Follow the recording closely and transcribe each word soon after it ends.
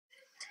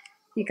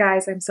You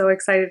guys, I'm so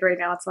excited right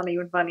now. It's not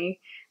even funny.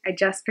 I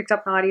just picked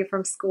up Nadia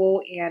from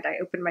school and I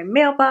opened my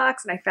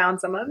mailbox and I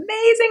found some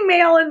amazing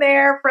mail in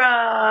there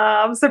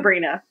from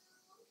Sabrina.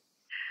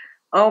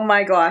 Oh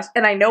my gosh.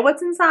 And I know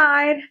what's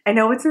inside. I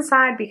know what's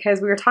inside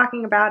because we were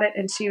talking about it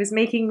and she was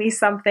making me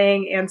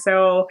something. And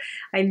so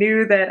I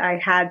knew that I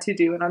had to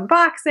do an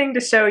unboxing to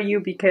show you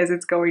because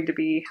it's going to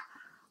be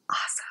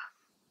awesome.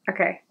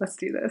 Okay, let's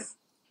do this.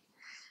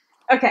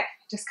 Okay,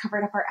 just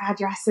covered up our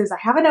addresses. I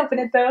haven't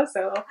opened it though,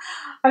 so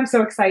I'm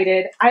so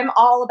excited. I'm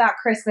all about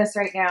Christmas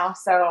right now,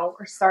 so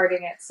we're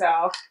starting it.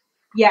 So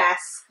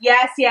yes,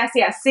 yes, yes,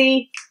 yes.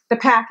 See the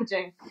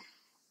packaging.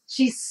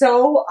 She's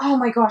so, oh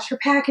my gosh, her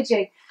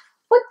packaging.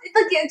 What,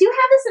 like, do you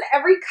have this in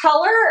every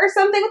color or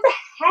something? What the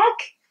heck?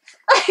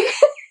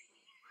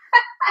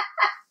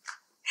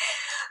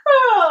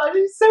 Oh,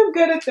 she's so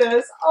good at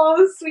this. Oh,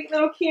 the sweet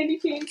little candy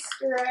cane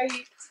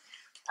stripes.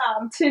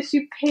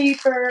 Tissue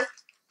paper.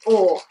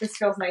 Oh, this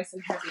feels nice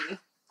and heavy.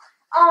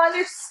 Oh, and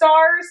there's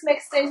stars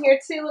mixed in here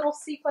too, little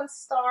sequin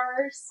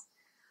stars.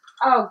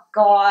 Oh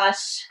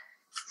gosh.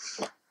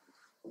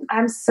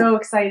 I'm so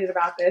excited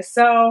about this.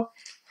 So,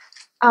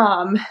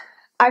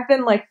 I've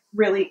been like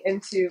really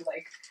into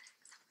like,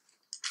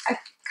 I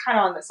kind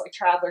of on this like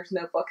traveler's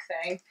notebook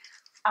thing.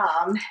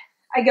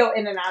 I go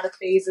in and out of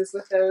phases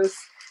with those,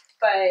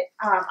 but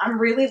I'm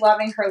really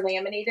loving her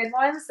laminated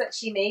ones that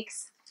she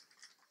makes.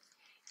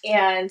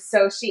 And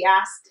so she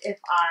asked if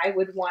I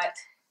would want,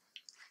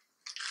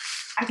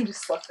 I can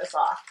just slip this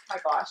off, my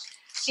gosh.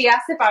 She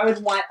asked if I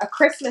would want a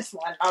Christmas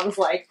one. I was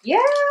like, yeah,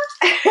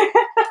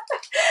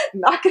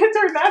 not gonna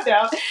turn that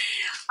down.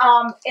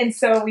 And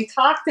so we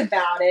talked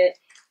about it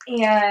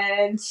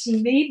and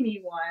she made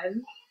me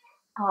one.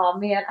 Oh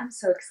man, I'm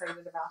so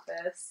excited about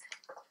this.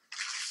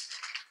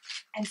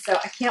 And so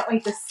I can't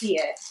wait to see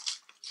it.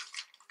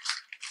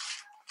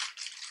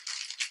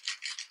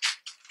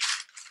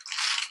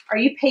 Are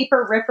you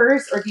paper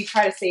rippers or do you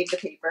try to save the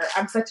paper?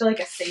 I'm such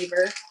like a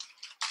saver.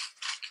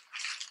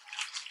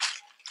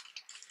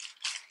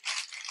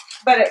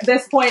 But at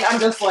this point,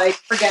 I'm just like,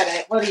 forget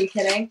it. What are you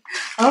kidding?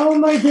 Oh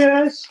my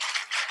gosh.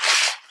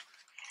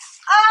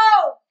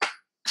 Oh!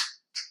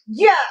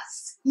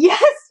 Yes!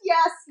 Yes,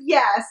 yes,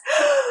 yes.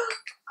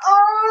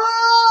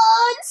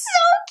 Oh, it's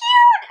so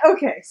cute!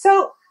 Okay,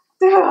 so,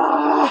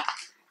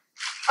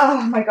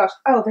 oh my gosh.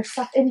 Oh, there's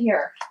stuff in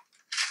here.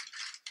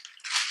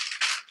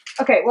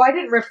 Okay, well, I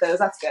didn't rip those.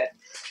 That's good.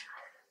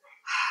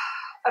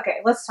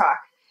 Okay, let's talk.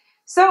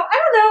 So, I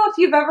don't know if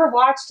you've ever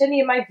watched any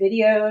of my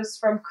videos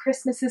from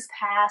Christmases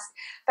past,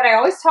 but I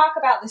always talk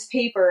about this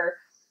paper.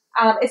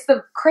 It's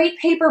the Crate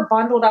Paper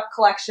Bundled Up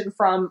collection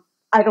from,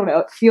 I don't know,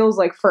 it feels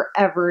like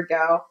forever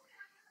ago.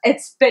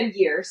 It's been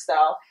years,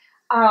 though.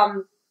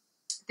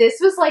 This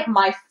was like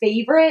my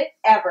favorite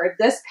ever.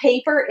 This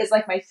paper is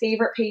like my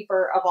favorite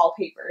paper of all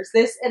papers.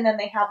 This, and then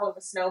they have one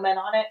with snowmen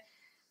on it.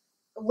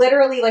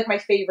 Literally like my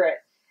favorite.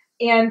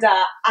 And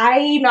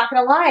I'm not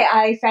going to lie,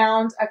 I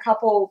found a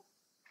couple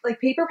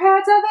like paper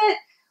pads of it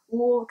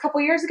a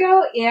couple years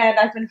ago, and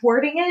I've been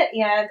hoarding it,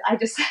 and I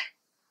just,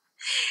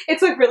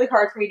 it's like really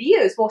hard for me to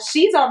use. Well,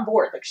 she's on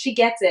board. Like she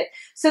gets it.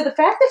 So the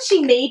fact that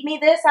she made me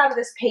this out of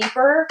this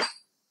paper,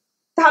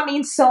 that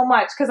means so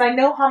much because I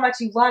know how much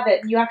you love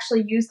it and you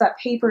actually use that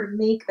paper to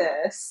make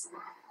this.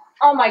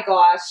 Oh my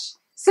gosh.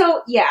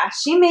 So yeah,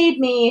 she made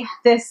me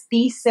this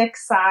B6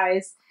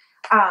 size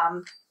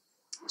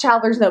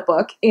traveler's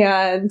notebook,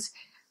 and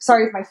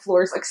sorry if my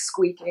floor is like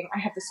squeaking. I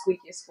have the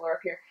squeakiest floor up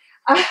here.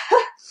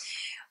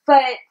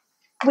 But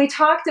we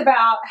talked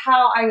about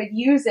how I would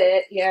use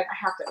it, and I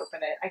have to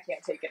open it. I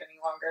can't take it any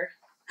longer.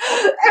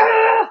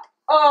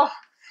 Oh,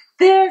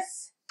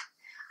 this.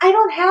 I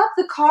don't have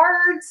the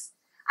cards.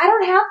 I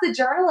don't have the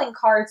journaling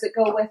cards that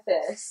go with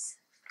this.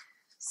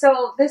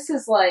 So this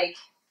is like,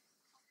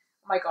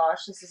 oh my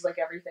gosh, this is like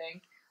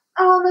everything.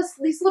 Oh,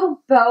 these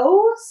little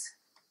bows.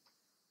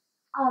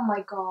 Oh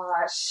my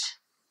gosh.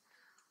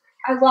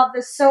 I love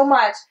this so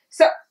much.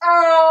 So,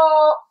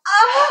 oh,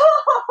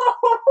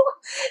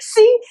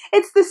 see,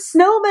 it's the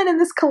snowmen in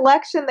this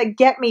collection that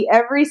get me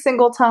every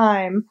single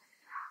time.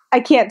 I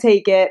can't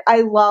take it.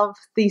 I love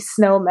these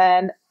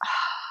snowmen.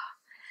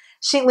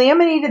 She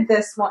laminated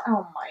this one.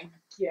 Oh my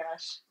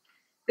gosh.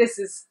 This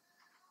is,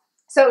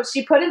 so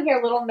she put in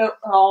here little note.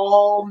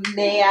 Oh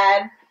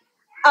man.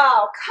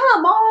 Oh,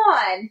 come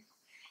on.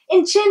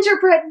 And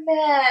gingerbread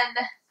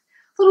men.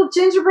 Little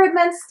gingerbread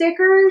men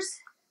stickers.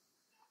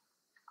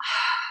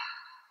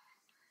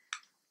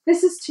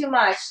 This is too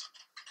much.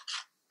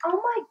 Oh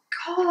my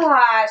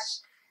gosh.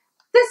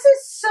 This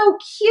is so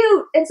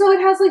cute. And so it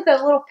has like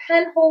that little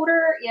pen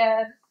holder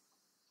and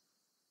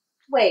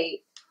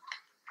wait.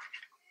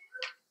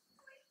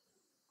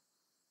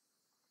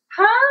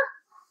 Huh?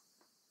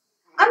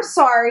 I'm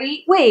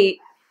sorry. Wait.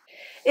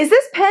 Is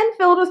this pen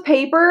filled with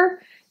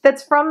paper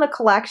that's from the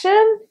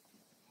collection?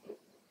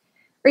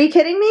 Are you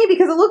kidding me?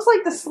 Because it looks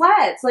like the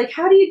sleds. Like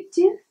how do you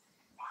do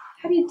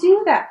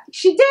that?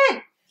 She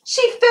did.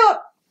 She filled,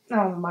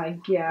 oh my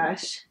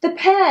gosh. The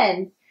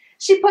pen.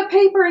 She put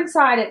paper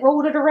inside it,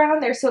 rolled it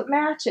around there so it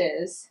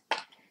matches.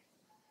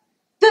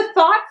 The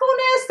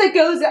thoughtfulness that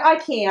goes, I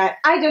can't.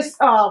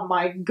 Oh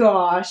my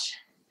gosh.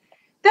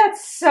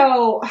 That's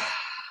so,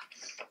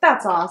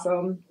 that's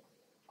awesome.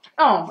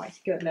 Oh my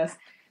goodness.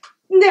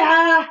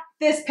 Nah,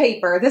 this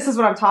paper, this is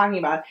what I'm talking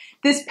about.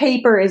 This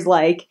paper is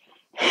like,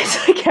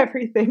 it's like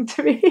everything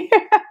to me.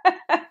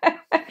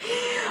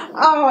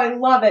 Oh, I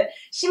love it.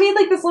 She made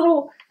like this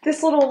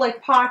little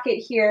like pocket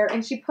here,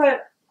 and she put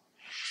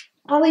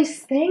all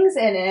these things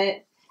in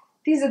it.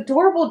 These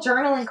adorable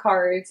journaling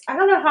cards. I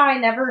don't know how I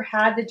never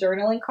had the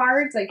journaling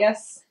cards. I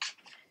guess,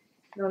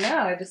 I don't know.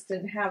 I just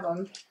didn't have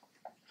them.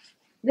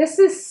 This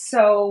is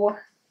so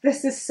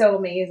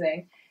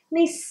amazing. And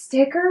these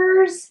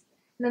stickers,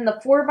 and then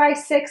the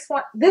 4x6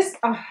 one. This,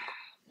 oh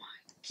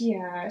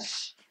my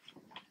gosh.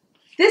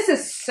 This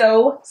is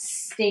so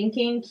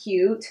stinking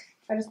cute.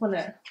 I just want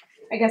to,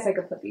 I guess I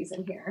could put these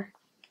in here.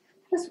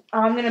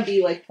 I'm going to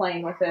be like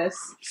playing with this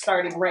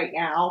starting right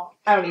now.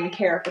 I don't even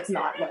care if it's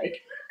not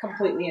like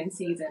completely in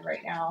season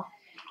right now.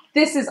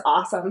 This is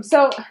awesome.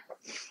 So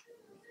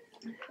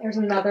there's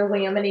another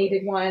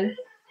laminated one.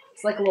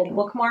 It's like a little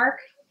bookmark.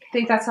 I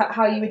think that's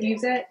how you would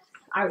use it.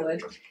 I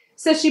would.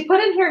 So she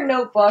put in here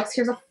notebooks.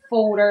 Here's a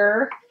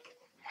folder.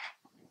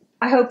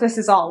 I hope this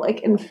is all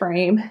like in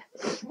frame.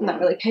 I'm not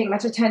really paying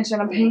much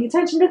attention. I'm paying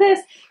attention to this.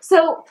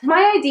 So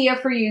my idea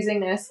for using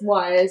this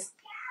was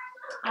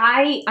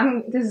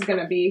this is going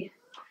to be,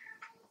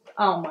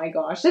 oh my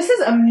gosh, this is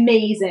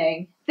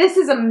amazing. This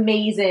is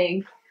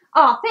amazing.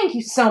 Oh, thank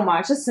you so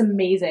much. This is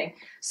amazing.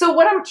 So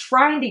what I'm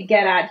trying to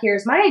get at here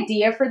is my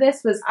idea for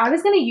this was I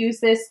was going to use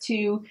this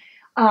to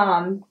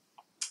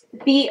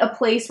be a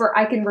place where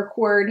I can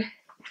record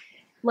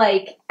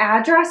like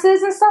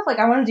addresses and stuff. Like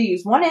I wanted to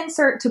use one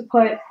insert to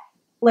put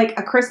like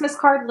a Christmas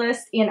card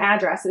list and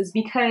addresses,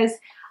 because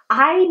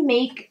I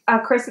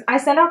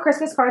send out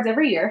Christmas cards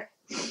every year,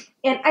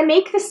 and I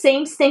make the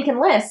same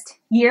stinking list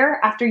year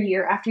after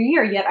year after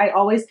year. Yet I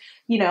always,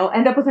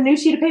 end up with a new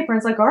sheet of paper, and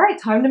it's like, all right,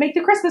 time to make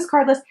the Christmas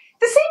card list.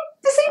 The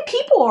same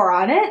people are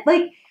on it.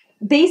 Like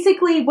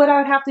basically what I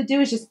would have to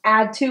do is just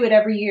add to it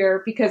every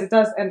year, because it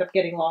does end up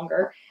getting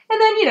longer.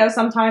 And then,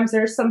 sometimes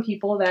there's some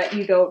people that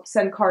you don't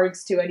send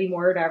cards to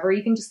anymore or whatever.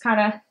 You can just kind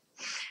of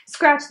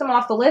scratch them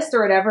off the list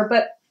or whatever.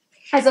 But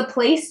as a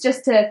place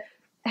just to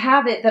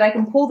have it that I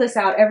can pull this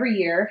out every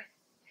year,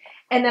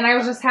 and then I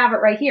will just have it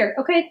right here.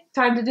 Okay,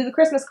 time to do the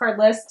Christmas card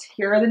list.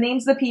 Here are the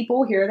names of the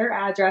people. Here are their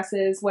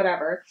addresses,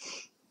 whatever.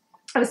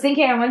 I was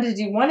thinking I wanted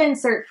to do one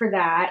insert for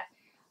that.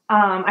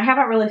 I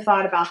haven't really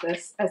thought about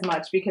this as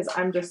much because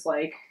I'm just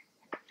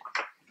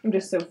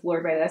so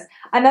floored by this.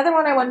 Another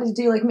one I wanted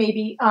to do, like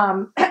maybe,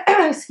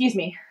 excuse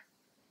me,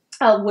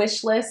 a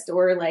wish list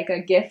or like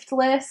a gift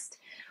list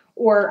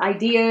or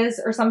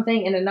ideas or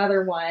something in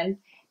another one.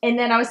 And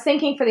then I was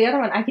thinking for the other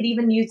one, I could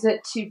even use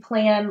it to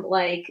plan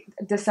like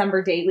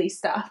December daily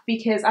stuff,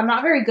 because I'm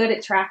not very good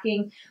at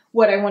tracking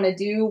what I want to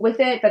do with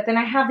it. But then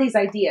I have these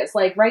ideas.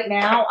 Like right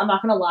now, I'm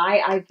not going to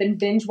lie, I've been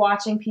binge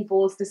watching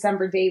people's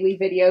December daily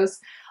videos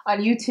on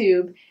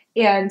YouTube,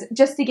 and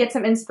just to get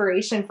some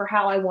inspiration for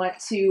how I want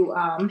to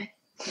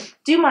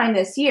do mine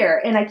this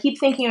year. And I keep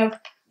thinking of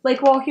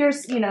like, well,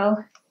 here's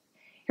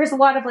a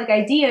lot of like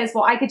ideas.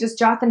 Well, I could just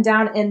jot them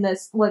down in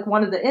this, like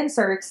one of the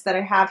inserts that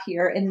I have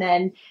here, and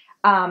then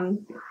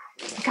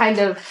kind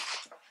of,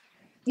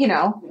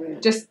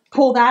 just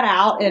pull that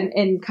out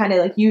and kind of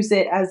like use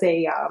it as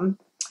a,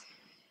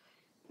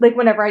 like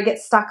whenever I get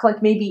stuck,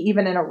 like maybe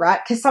even in a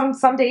rut, because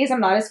some days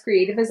I'm not as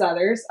creative as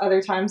others. Other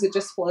times it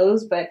just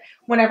flows. But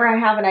whenever I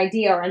have an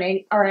idea or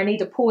I need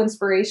to pull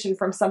inspiration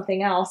from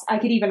something else, I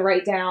could even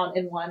write down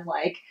in one,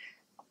 like,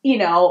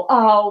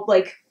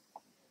 like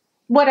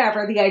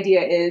whatever the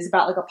idea is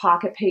about, like a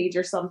pocket page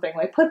or something,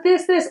 like put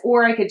this,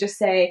 or I could just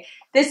say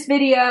this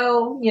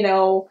video,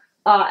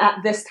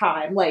 at this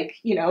time, like,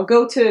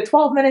 go to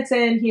 12 minutes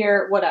in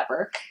here,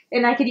 whatever.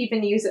 And I could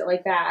even use it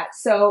like that.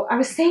 So I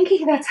was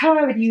thinking that's how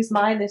I would use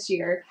mine this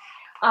year.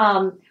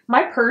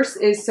 My purse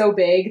is so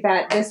big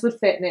that this would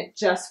fit in it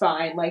just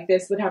fine. Like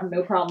this would have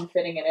no problem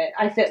fitting in it.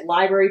 I fit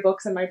library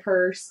books in my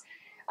purse.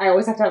 I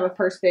always have to have a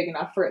purse big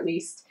enough for at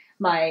least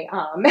my,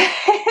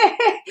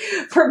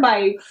 for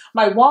my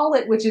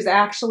wallet, which is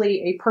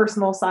actually a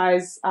personal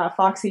size,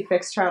 Foxy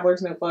Fix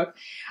Traveler's Notebook.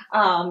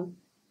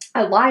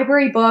 A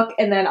library book,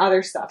 and then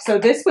other stuff. So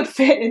this would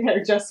fit in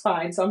there just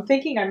fine. So I'm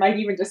thinking I might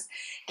even just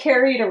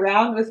carry it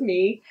around with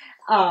me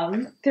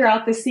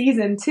throughout the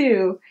season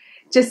too,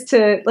 just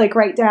to like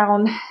write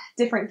down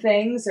different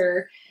things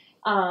or,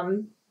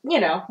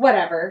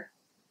 whatever.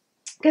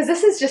 Because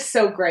this is just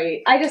so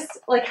great. I just,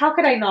 like, how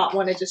could I not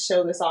want to just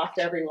show this off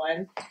to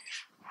everyone?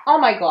 Oh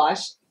my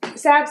gosh.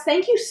 Sabs,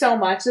 thank you so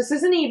much. This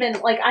isn't even,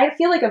 like, I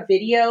feel like a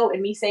video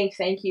and me saying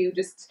thank you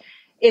just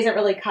isn't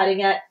really cutting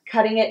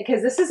it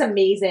because this is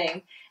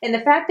amazing. And the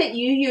fact that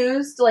you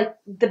used like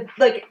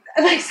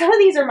some of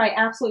these are my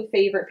absolute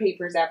favorite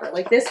papers ever.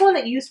 Like this one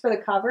that you used for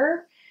the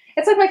cover,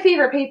 it's like my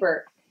favorite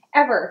paper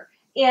ever.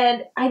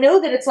 And I know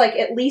that it's like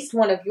at least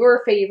one of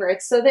your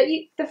favorites, so that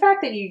the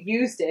fact that you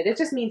used it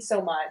just means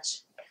so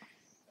much.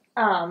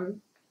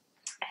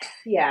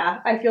 Yeah,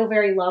 I feel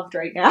very loved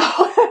right now.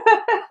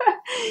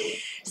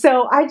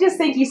 So I just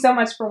thank you so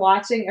much for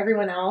watching,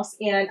 everyone else.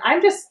 And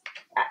I'm just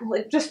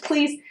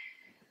please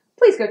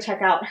go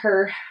check out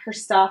her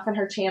stuff and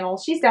her channel.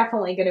 She's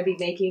definitely going to be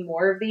making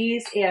more of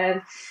these.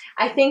 And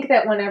I think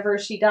that whenever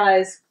she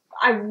does,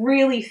 I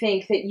really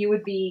think that you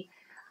would be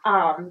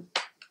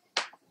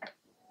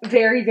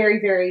very, very,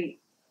 very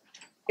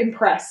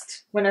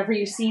impressed whenever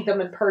you see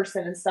them in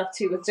person and stuff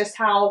too, with just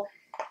how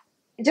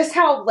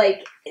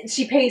like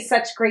she pays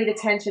such great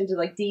attention to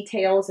like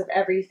details of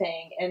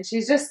everything, and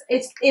she's just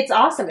it's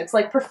awesome. It's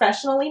like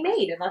professionally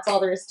made, and that's all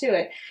there is to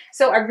it.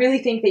 So I really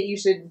think that you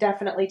should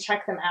definitely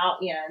check them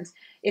out, and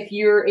if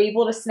you're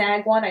able to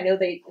snag one, I know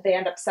they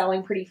end up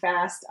selling pretty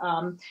fast.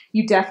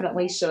 You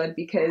definitely should,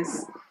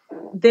 because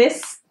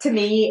this to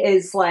me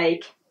is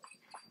like,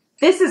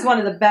 this is one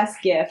of the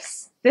best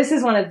gifts. This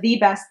is one of the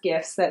best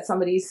gifts that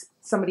somebody's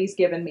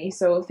given me.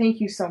 So thank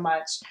you so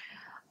much.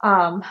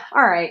 All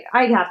right,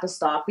 I have to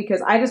stop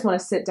because I just want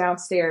to sit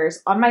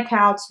downstairs on my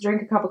couch,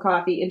 drink a cup of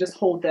coffee, and just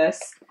hold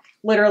this.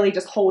 Literally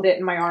just hold it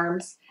in my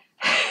arms.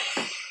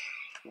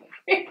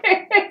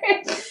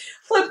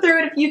 Flip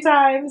through it a few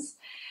times.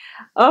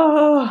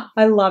 Oh,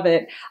 I love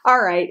it.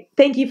 All right,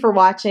 thank you for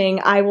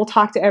watching. I will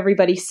talk to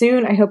everybody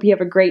soon. I hope you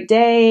have a great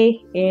day,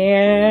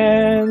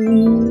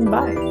 and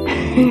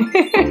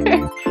bye.